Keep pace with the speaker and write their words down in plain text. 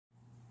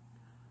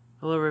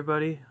Hello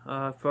everybody,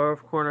 Far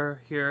Off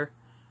Corner here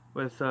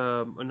with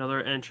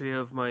another entry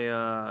of my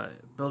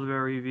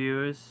Build-A-Bear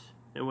reviews,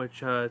 in which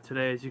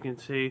today, as you can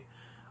see,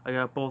 I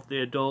got both the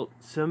adult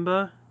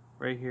Simba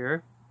right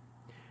here,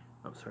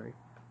 I'm sorry,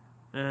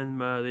 and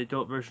the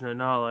adult version of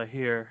Nala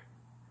here,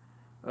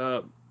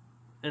 and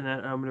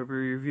that I'm going to be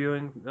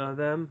reviewing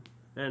them,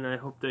 and I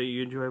hope that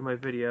you enjoy my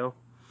video.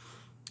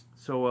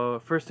 So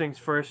first things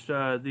first,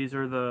 these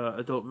are the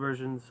adult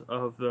versions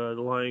of the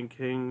Lion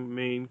King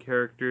main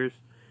characters.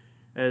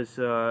 As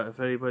if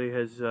anybody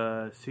has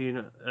seen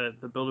at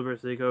the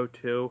Build-A-Bears they go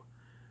to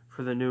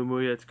for the new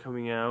movie that's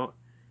coming out,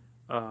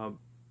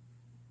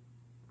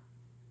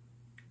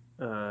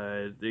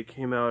 they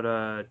came out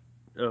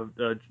the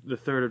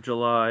 3rd of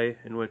July,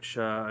 in which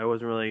I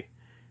wasn't really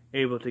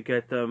able to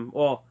get them.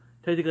 Well,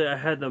 technically I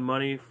had the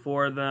money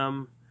for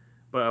them,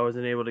 but I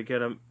wasn't able to get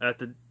them at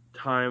the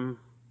time,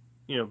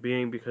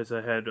 being because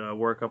I had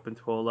work up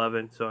until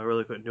 11, so I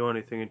really couldn't do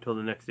anything until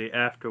the next day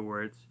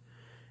afterwards.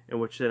 In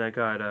which then I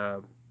got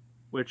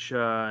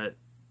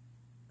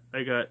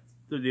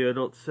the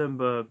adult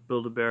Simba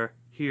Build-A-Bear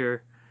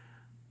here,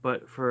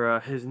 but for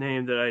his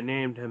name that I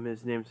named him,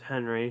 his name's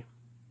Henry,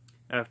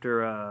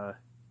 after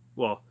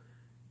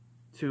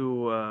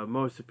to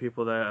most of the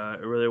people that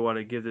really want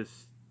to give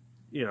this,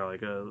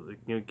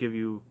 give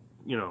you,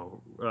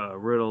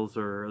 riddles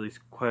or at least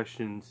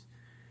questions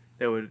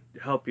that would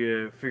help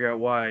you figure out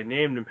why I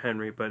named him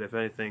Henry. But if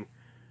anything,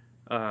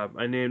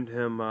 I named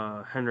him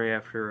Henry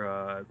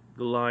after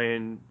the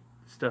lion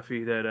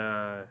stuffie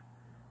that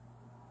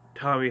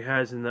Tommy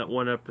has in that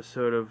one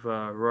episode of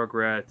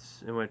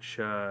Rugrats, in which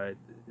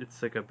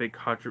it's like a big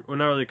well,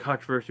 not really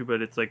controversy,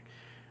 but it's like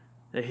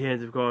he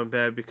ends up going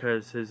bad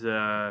because his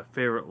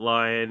favorite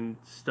lion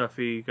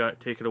stuffie got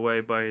taken away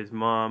by his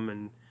mom,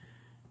 and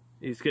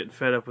he's getting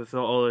fed up with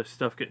all this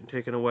stuff getting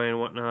taken away and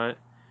whatnot.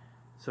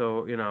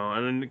 So,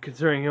 and then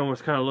considering he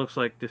almost kind of looks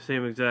like the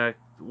same exact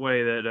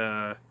way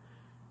that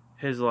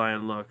his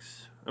lion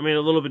looks. I mean,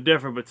 a little bit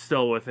different, but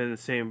still within the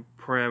same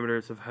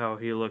parameters of how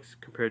he looks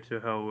compared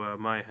to how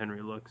my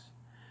Henry looks.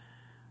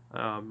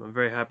 I'm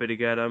very happy to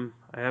get him.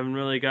 I haven't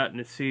really gotten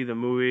to see the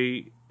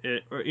movie,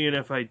 or even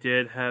if I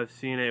did have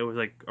seen it, it was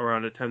like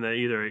around the time that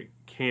either it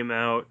came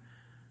out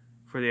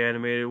for the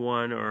animated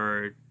one,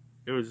 or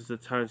it was the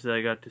times that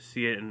I got to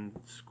see it in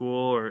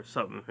school or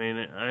something. I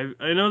mean,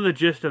 I know the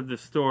gist of the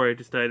story,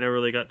 just that I never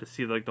really got to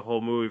see like the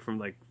whole movie from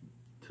like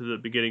to the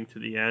beginning to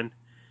the end.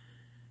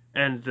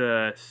 And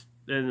the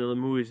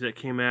movies that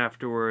came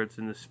afterwards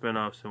and the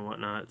spin-offs and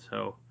whatnot.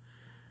 So,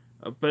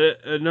 but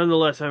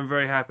nonetheless, I'm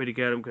very happy to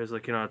get him because,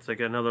 it's like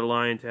another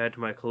line to add to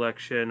my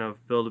collection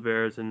of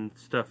Build-A-Bears and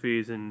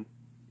stuffies, and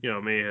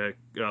maybe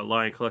a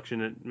lion collection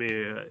that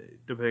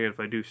depending on if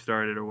I do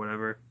start it or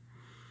whatever.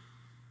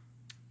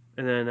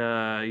 And then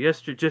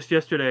just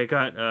yesterday, I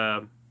got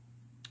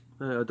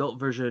the adult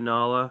version of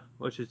Nala,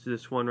 which is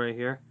this one right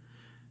here.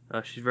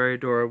 She's very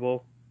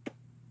adorable,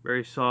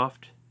 very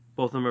soft.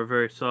 Both of them are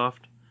very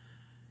soft.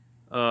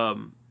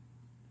 And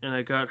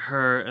I got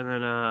her, and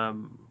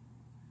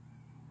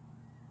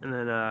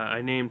then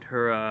I named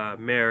her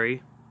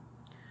Mary,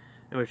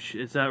 which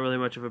is not really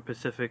much of a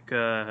specific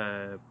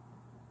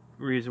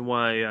reason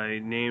why I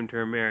named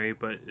her Mary,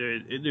 but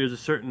there's a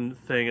certain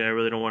thing that I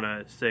really don't want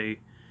to say,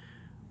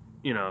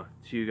 to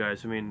you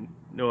guys. I mean,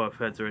 no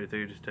offense or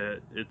anything, just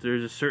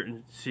there's a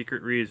certain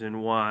secret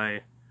reason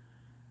why,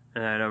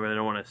 and I really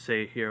don't want to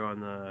say here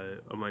on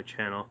my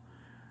channel.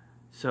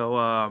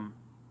 So,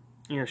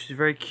 she's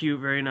very cute,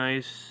 very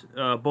nice.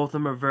 Both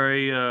of them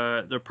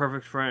are they're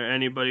perfect for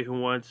anybody who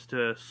wants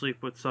to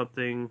sleep with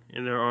something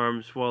in their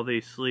arms while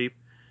they sleep.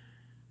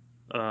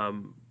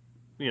 So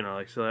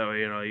that way,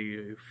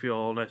 you feel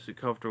all nice and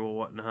comfortable and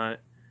whatnot.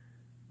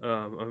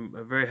 I'm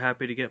very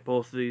happy to get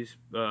both of these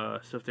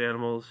stuffed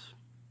animals.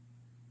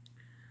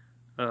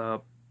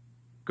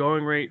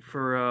 Going rate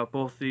for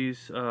both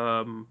these,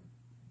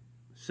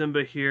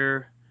 Simba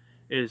here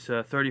is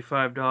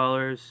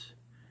 $35.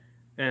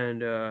 And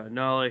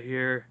Nala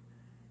here,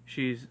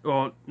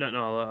 not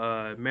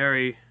Nala,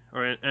 Mary,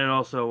 and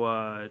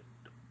also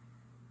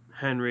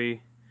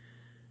Henry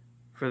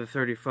for the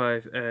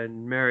 35,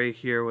 and Mary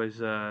here was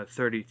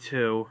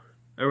 32.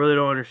 I really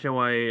don't understand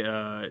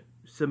why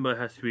Simba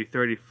has to be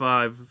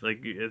 35. Like,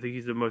 I think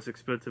he's the most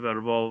expensive out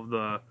of all of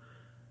the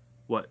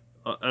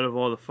out of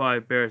all the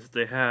 5 bears that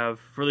they have,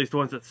 for at least the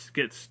ones that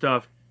get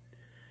stuffed.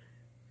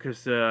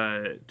 Because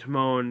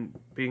Timon,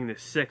 being the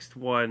 6th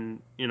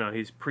one,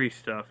 he's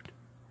pre-stuffed.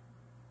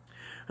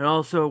 And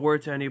also, a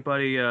word to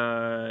anybody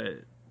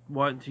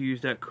wanting to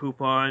use that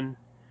coupon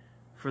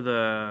for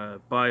the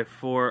buy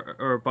 4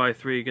 or buy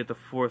 3 get the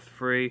 4th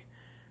free.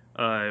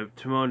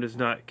 Timon does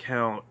not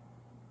count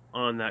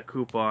on that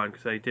coupon,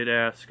 because I did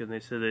ask and they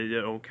said they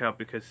don't count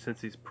because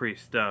since he's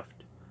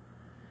pre-stuffed.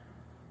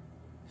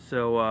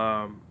 So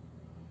I'm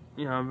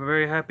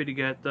very happy to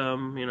get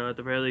them. At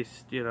the very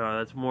least,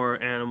 that's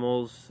more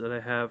animals that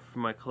I have for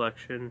my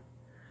collection.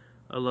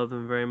 I love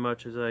them very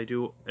much, as I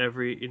do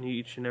in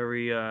each and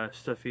every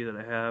stuffie that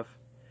I have.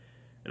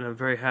 and I'm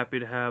very happy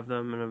to have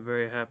them, and I'm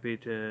very happy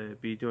to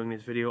be doing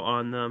this video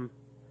on them.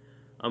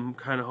 I'm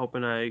kind of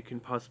hoping I can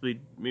possibly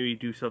maybe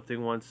do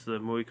something once the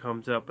movie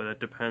comes out, but that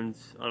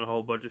depends on a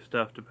whole bunch of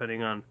stuff,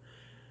 depending on,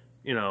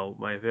 you know,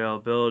 my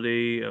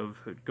availability of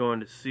going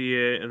to see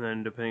it, and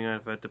then depending on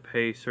if I have to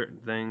pay certain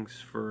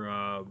things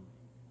for,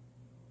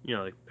 you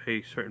know, like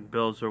pay certain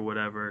bills or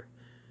whatever,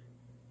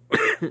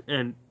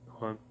 and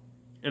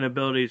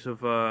abilities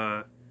of,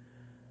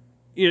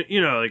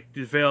 you know, like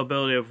the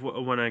availability of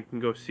when I can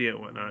go see it and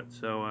whatnot.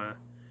 So,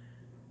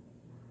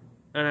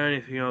 and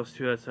anything else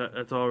too.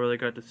 That's all I really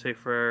got to say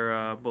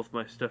for both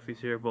my stuffies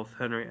here, both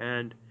Henry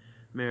and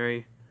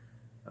Mary.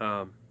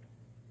 About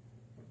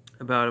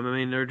them. I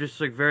mean, they're just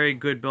like very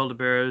good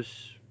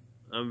Build-A-Bears.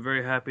 I'm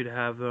very happy to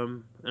have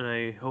them, and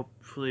I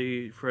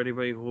hopefully for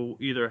anybody who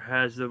either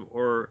has them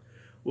or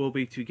will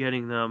be to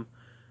getting them,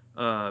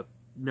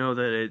 know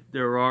that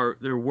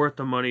they're worth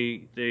the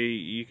money that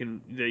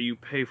you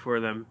pay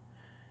for them,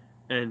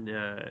 and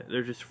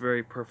they're just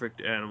very perfect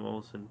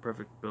animals and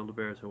perfect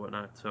Build-A-Bears and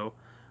whatnot. So,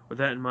 with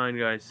that in mind,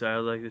 guys, I'd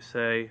like to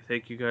say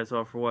thank you guys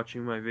all for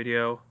watching my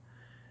video.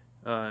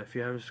 If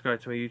you haven't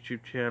subscribed to my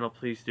YouTube channel,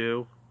 please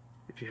do.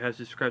 If you have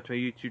subscribed to my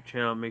YouTube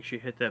channel, make sure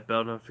you hit that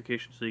bell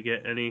notification so you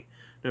get any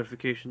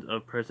notifications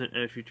of present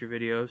and future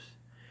videos.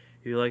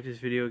 If you like this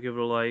video, give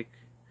it a like.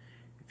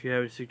 If you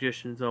have any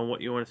suggestions on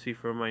what you want to see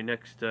for my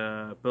next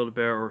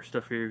Build-A-Bear or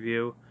Stuffy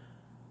review,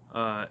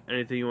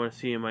 anything you want to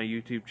see in my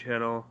YouTube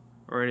channel,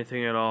 or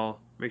anything at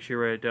all, make sure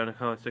you write it down in the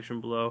comment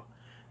section below.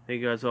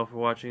 Thank you guys all for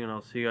watching, and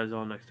I'll see you guys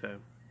all next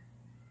time.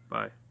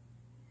 Bye.